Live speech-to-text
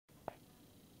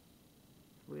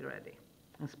we're ready.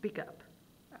 And speak up.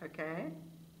 Okay,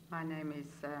 my name is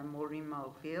Maureen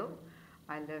Mulville.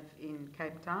 I live in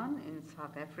Cape Town in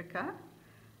South Africa.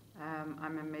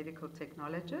 I'm a medical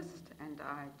technologist and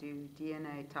I do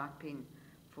DNA typing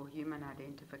for human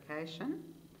identification.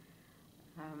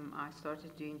 I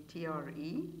started doing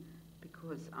TRE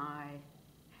because I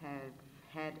have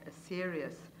had a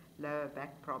serious lower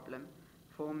back problem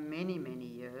for many, many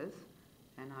years,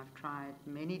 and I've tried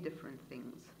many different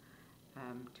things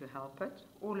to help it.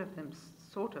 All of them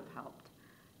sort of helped,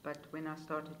 but when I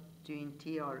started doing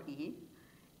TRE,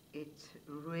 it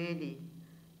really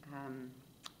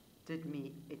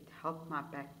it helped my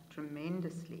back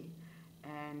tremendously,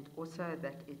 and also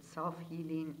that it's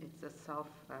self-healing, it's a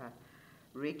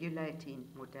self-regulating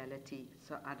modality,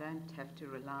 so I don't have to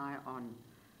rely on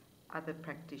other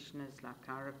practitioners like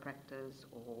chiropractors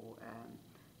or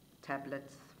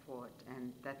tablets for it,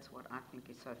 and that's what I think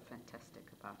is so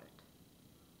fantastic about it.